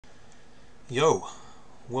Yo,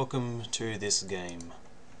 welcome to this game.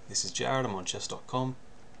 This is Jared, I'm on chess.com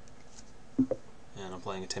and I'm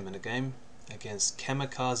playing a 10-minute game against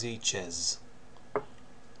KamikazeChez.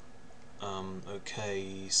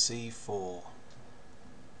 Okay, c4.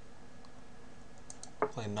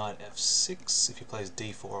 Play knight f6. If he plays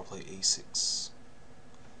d4, I'll play e6.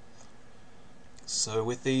 So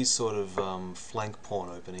with these sort of flank pawn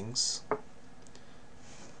openings,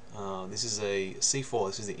 this is a c4,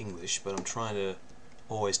 this is the English, but I'm trying to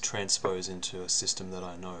always transpose into a system that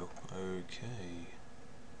I know. Okay.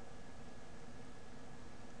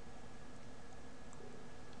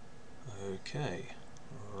 Okay,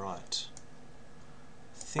 right.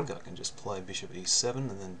 I think I can just play bishop e7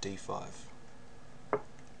 and then d5.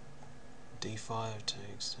 d5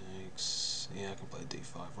 takes... yeah, I can play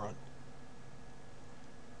d5, right?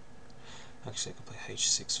 Actually, I can play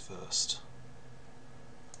h6 first.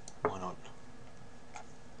 Why not?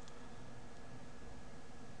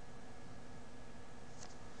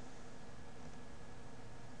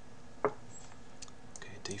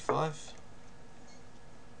 Okay, d5.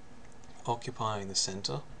 Occupying the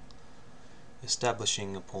center.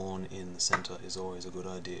 Establishing a pawn in the center is always a good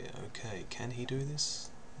idea. Okay, can he do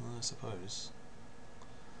this? Well, I suppose.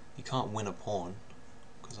 He can't win a pawn,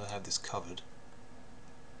 because I have this covered.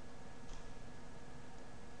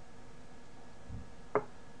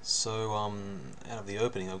 So, out of the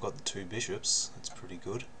opening I've got the two bishops. That's pretty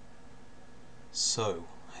good. So,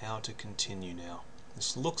 how to continue now?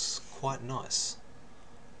 This looks quite nice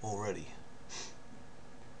already.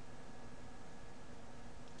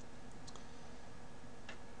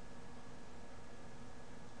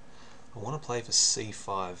 I want to play for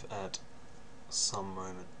c5 at some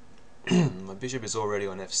moment. My bishop is already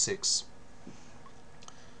on f6.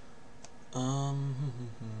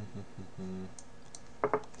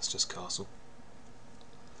 Let's just castle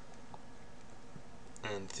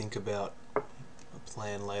and think about a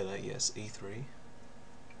plan later. Yes, e3.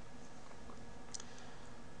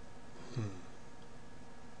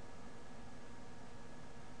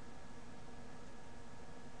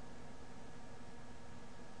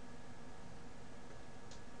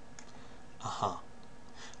 Aha.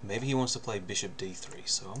 Maybe he wants to play bishop d3,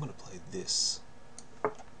 so I'm going to play this.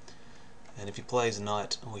 And if he plays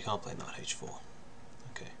knight, oh, he can't play knight h4.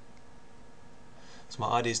 Okay. So my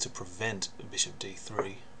idea is to prevent bishop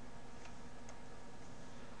d3.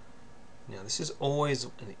 Now this is always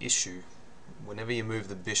an issue. Whenever you move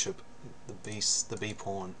the bishop, the b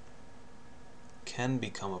pawn can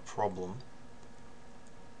become a problem.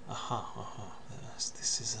 Aha.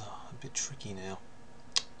 This is a bit tricky now.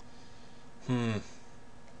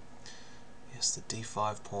 Yes, the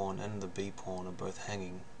d5 pawn and the b pawn are both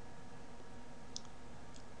hanging.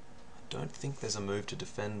 I don't think there's a move to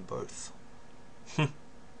defend both.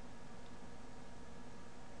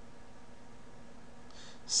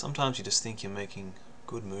 Sometimes you just think you're making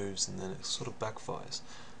good moves and then it sort of backfires.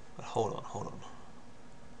 But hold on.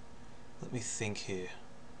 Let me think here.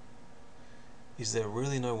 Is there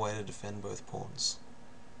really no way to defend both pawns?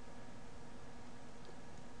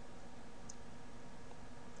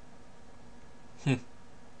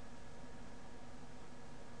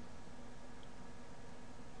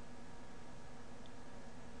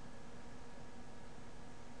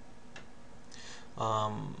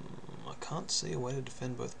 I can't see a way to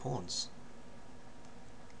defend both pawns.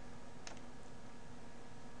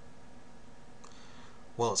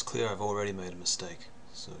 Well, it's clear I've already made a mistake,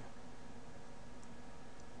 so...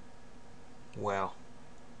 wow.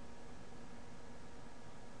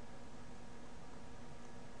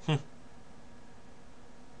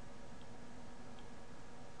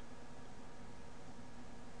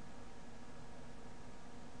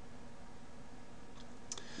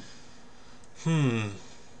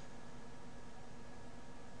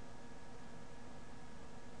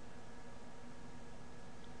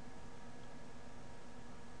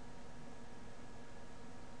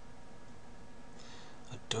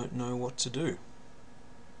 I don't know what to do.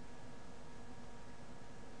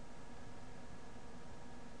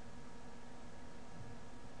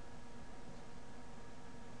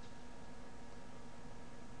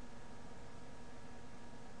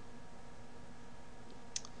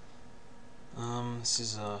 This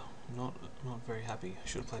is not very happy. I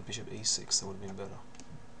should have played bishop e6, that would have been better.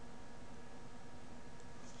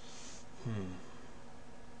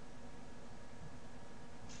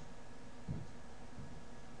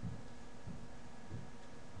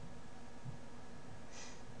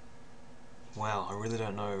 Wow, I really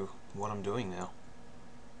don't know what I'm doing now.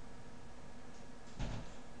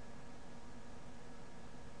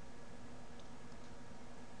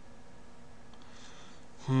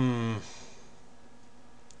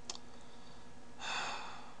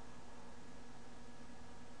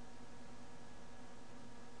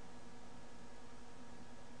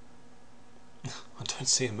 don't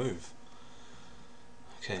see a move.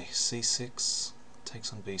 Okay, c6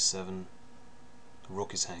 takes on b7. The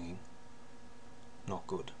rook is hanging. Not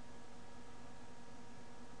good.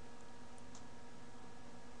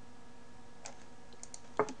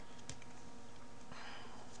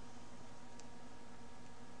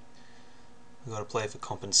 We've got to play for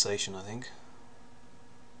compensation, I think.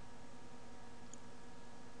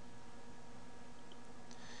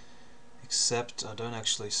 Except I don't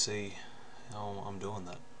actually see how I'm doing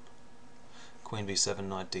that. Queen b7,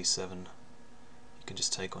 knight d7. You can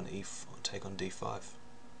just take on d5.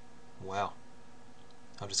 Wow.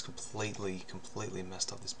 I've just completely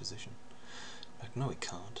messed up this position. In fact, no, he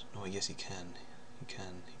can't. No, yes, he can. He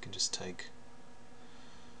can. He can just take.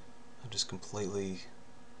 I've just completely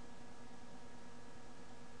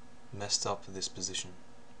messed up this position.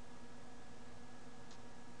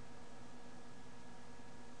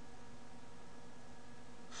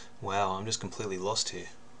 Wow, I'm just completely lost here.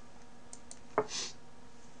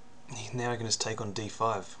 Now I can just take on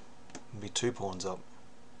d5 and be 2 pawns up.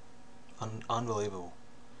 Unbelievable.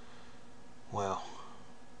 Wow.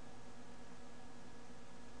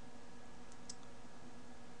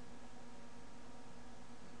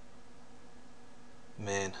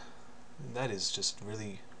 Man, that is just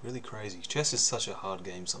really crazy. Chess is such a hard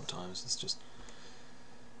game sometimes. It's just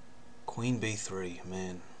Queen b3,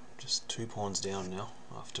 man. Just 2 pawns down now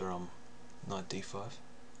after knight d5.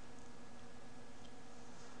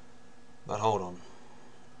 But hold on.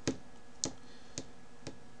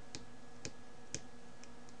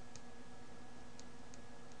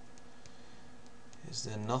 Is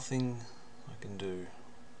there nothing I can do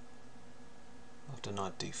after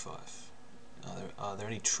knight d5? Are there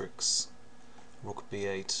any tricks? Rook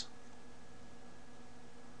b8.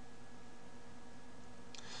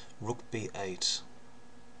 Rook b8.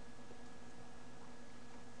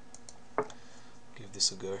 Give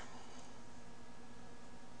this a go.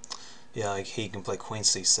 Yeah, he can play queen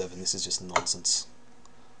c7. This is just nonsense.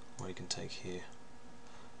 Or he can take here.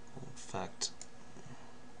 Well, in fact,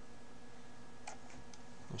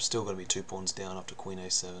 I'm still going to be 2 pawns down after queen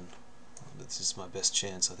a7. This is my best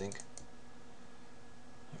chance, I think. I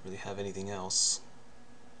don't really have anything else.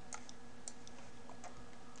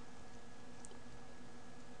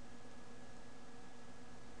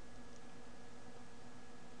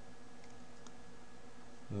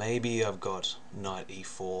 Maybe I've got knight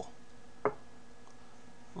e4.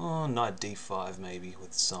 Oh, knight d5 maybe,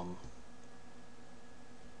 with some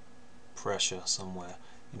pressure somewhere.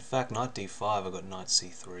 In fact, knight d5, I've got knight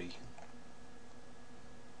c3.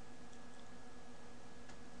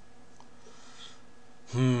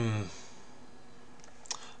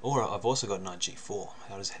 Or I've also got knight g4.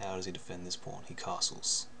 How does he defend this pawn? He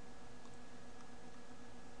castles.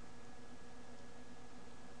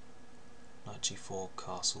 Knight g4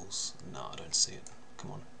 castles. No, I don't see it.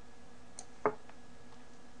 Come on.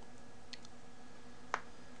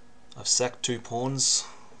 I've sacked 2 pawns,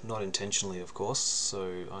 not intentionally of course,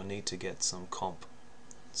 so I need to get some comp.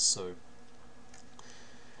 So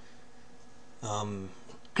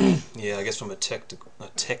yeah, I guess from a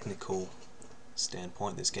technical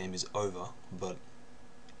standpoint this game is over, but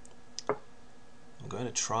I'm going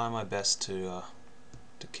to try my best to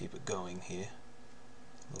keep it going here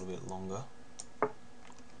a little bit longer.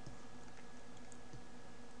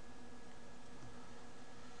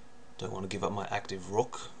 Don't want to give up my active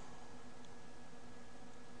rook.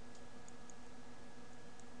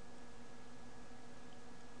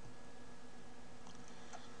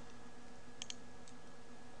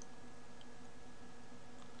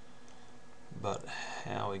 But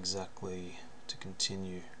how exactly to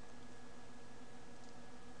continue?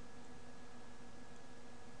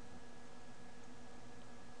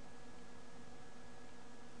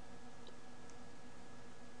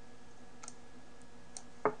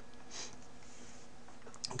 I'm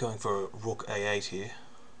going for rook a8 here,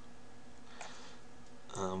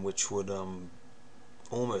 which would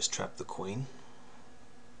almost trap the queen.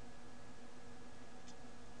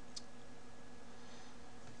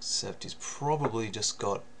 Except he's probably just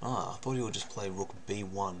got... I thought he would just play rook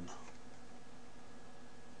b1.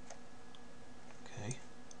 Okay.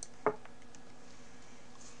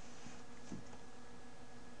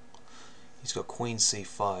 He's got queen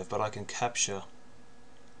c5, but I can capture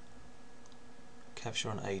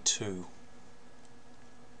on a2.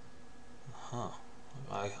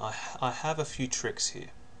 I have a few tricks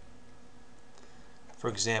here. For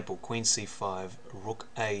example, queen c5, rook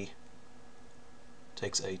a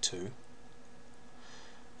takes a2,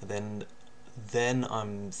 and then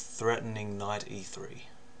I'm threatening knight e3,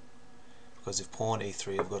 because if pawn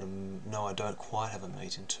e3 I've got a... no, I don't quite have a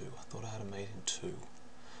mate in 2. I thought I had a mate in 2.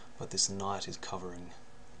 but this knight is covering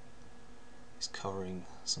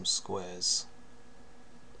some squares.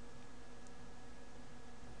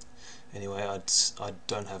 Anyway, I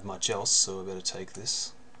don't have much else, so I better take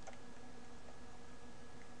this.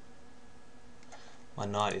 My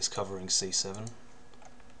knight is covering c7.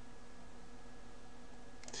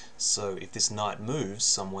 So if this knight moves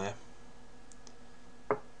somewhere,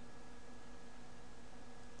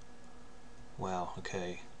 wow,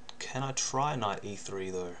 okay. Can I try knight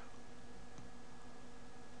e3 though?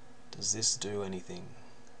 Does this do anything?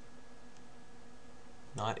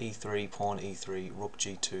 Knight e3, pawn e3, rook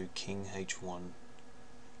g2, king h1.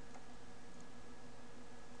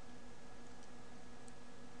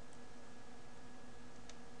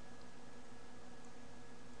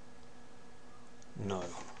 No,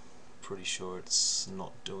 pretty sure it's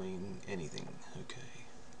not doing anything. Okay.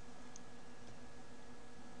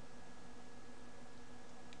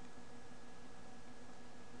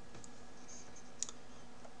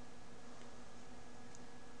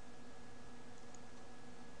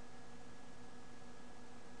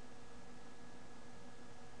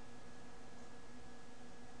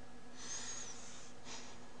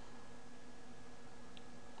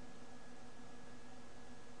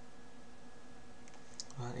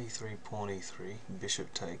 e3, pawn e3,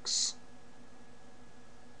 bishop takes.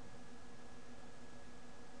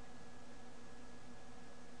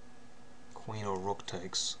 Queen or rook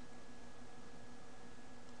takes.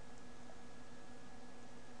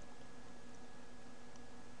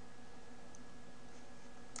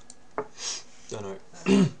 Don't know.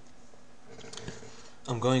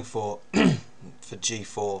 I'm going for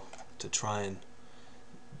g4 to try and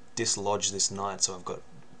dislodge this knight, so I've got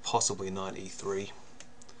possibly knight e3.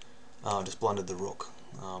 I just blundered the rook.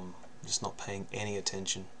 Just not paying any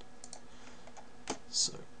attention.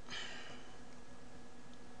 So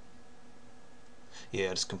yeah,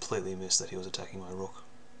 I just completely missed that he was attacking my rook.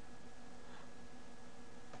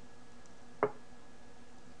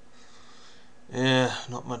 Yeah,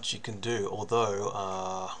 not much you can do.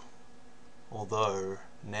 Although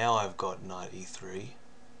now I've got knight e3.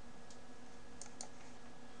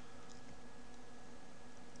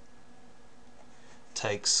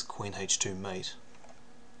 Takes queen h2 mate.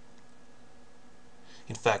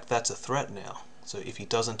 In fact, that's a threat now. So if he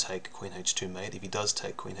doesn't take queen h2 mate, if he does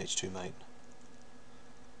take queen h2 mate,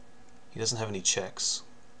 he doesn't have any checks.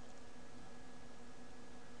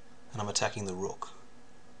 And I'm attacking the rook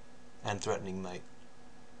and threatening mate.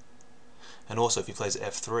 And also if he plays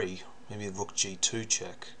f3, maybe the rook g2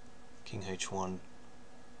 check, king h1.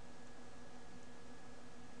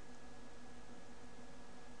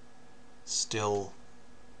 Still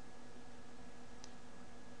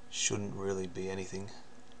shouldn't really be anything.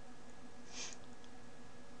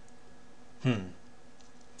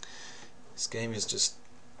 This game is just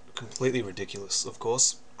completely ridiculous, of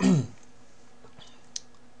course.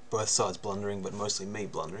 Both sides blundering, but mostly me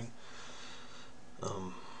blundering.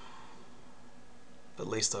 At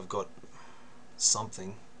least I've got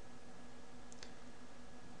something.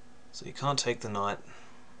 So you can't take the knight.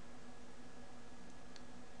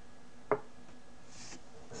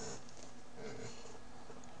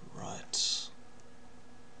 Right.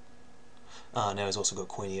 Now he's also got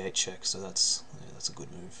queen e8 check, so that's a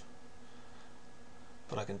good move.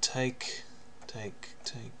 But I can take, king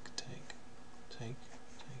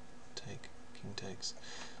takes.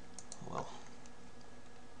 Well.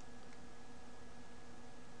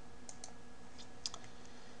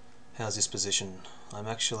 How's this position? I'm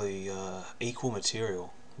actually equal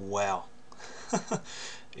material. Wow.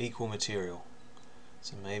 Equal material.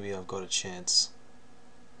 So maybe I've got a chance.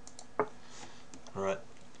 Alright.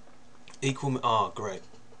 Oh, great.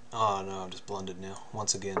 Oh no, I've just blundered now,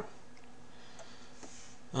 once again.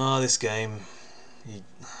 Oh, this game, you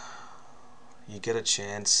get a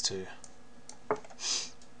chance to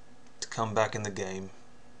come back in the game.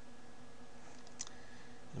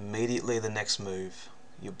 Immediately the next move,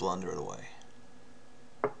 you blunder it away.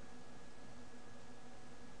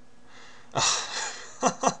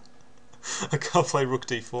 I can't play rook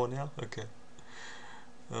d4 now? Okay.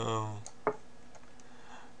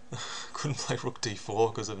 Couldn't play rook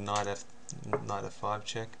d4 because of knight f5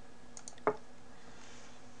 check.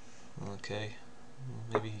 Okay,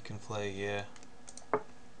 maybe he can play here.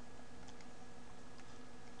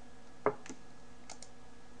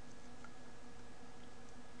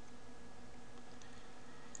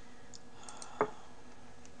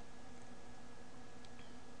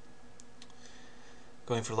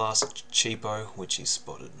 Going for the last cheapo, which he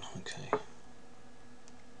spotted. Okay.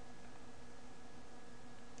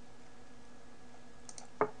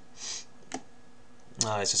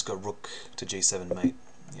 He's just got rook to g7 mate.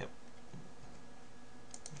 Yep.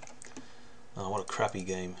 Oh, what a crappy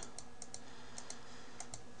game.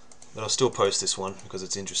 But I'll still post this one because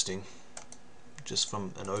it's interesting, just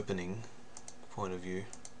from an opening point of view.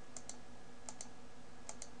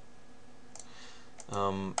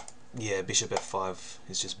 Yeah, bishop f5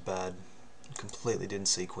 is just bad. Completely didn't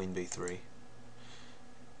see queen b3.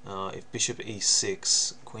 If bishop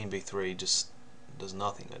e6, queen b3 just does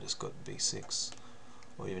nothing. I just got b6,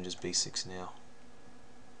 or even just b6 now.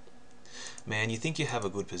 Man, you think you have a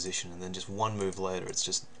good position, and then just one move later, it's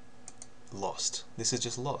just lost. This is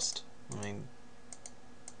just lost. I mean,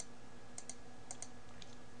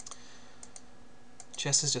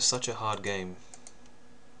 chess is just such a hard game.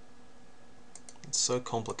 It's so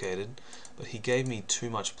complicated, but he gave me too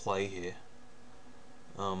much play here.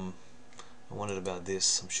 I wondered about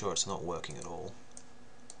this. I'm sure it's not working at all.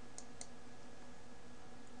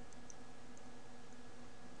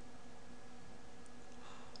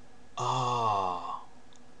 Ah,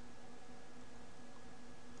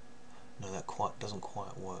 no, that doesn't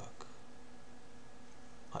quite work.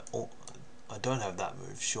 I don't have that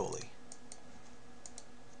move, surely.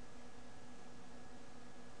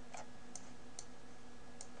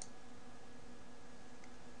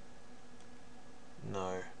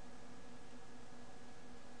 No.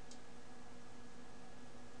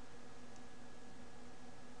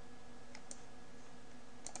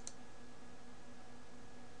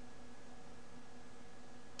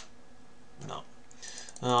 No.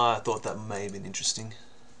 I thought that may have been interesting.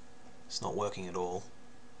 It's not working at all.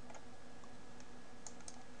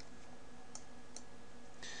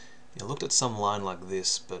 I looked at some line like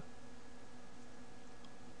this, but...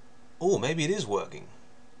 oh, maybe it is working.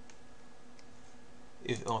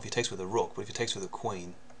 If he takes with a rook, but if he takes with a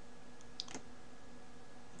queen...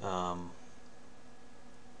 no,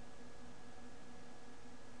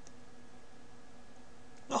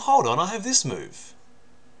 hold on, I have this move.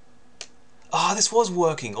 Ah, this was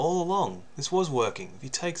working all along. This was working. If he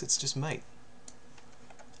takes, it's just mate.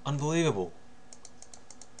 Unbelievable.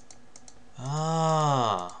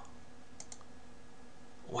 Ah.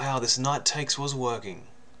 Wow, this knight takes was working.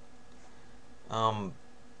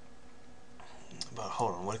 But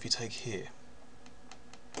hold on, what if you take here?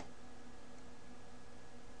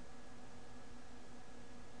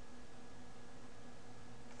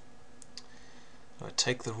 Do I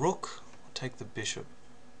take the rook or take the bishop?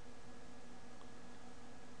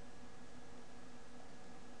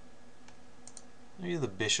 Maybe the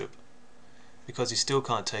bishop, because he still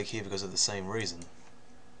can't take here because of the same reason.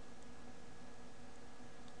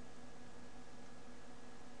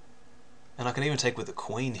 And I can even take with the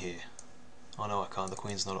queen here. Oh no, I can't. The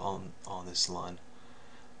queen's not on this line.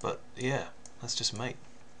 But yeah, that's just mate.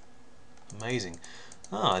 Amazing.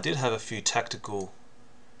 I did have a few tactical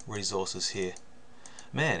resources here.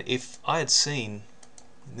 Man, if I had seen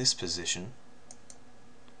in this position,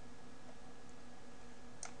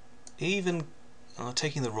 even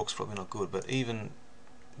taking the rook's probably not good, but even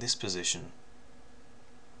this position,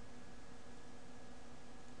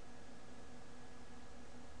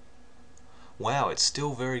 wow, it's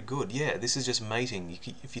still very good. Yeah, this is just mating.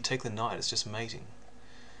 If you take the knight, it's just mating.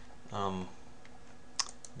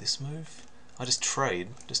 This move, I just trade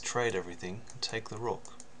everything and take the rook.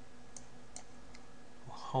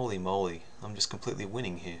 Holy moly, I'm just completely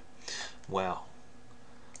winning here. Wow.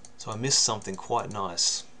 So I missed something quite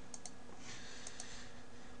nice.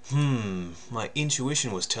 My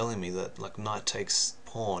intuition was telling me that like knight takes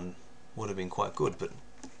pawn would have been quite good, but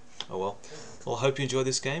oh well. Well, I hope you enjoyed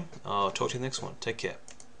this game. I'll talk to you in the next one. Take care.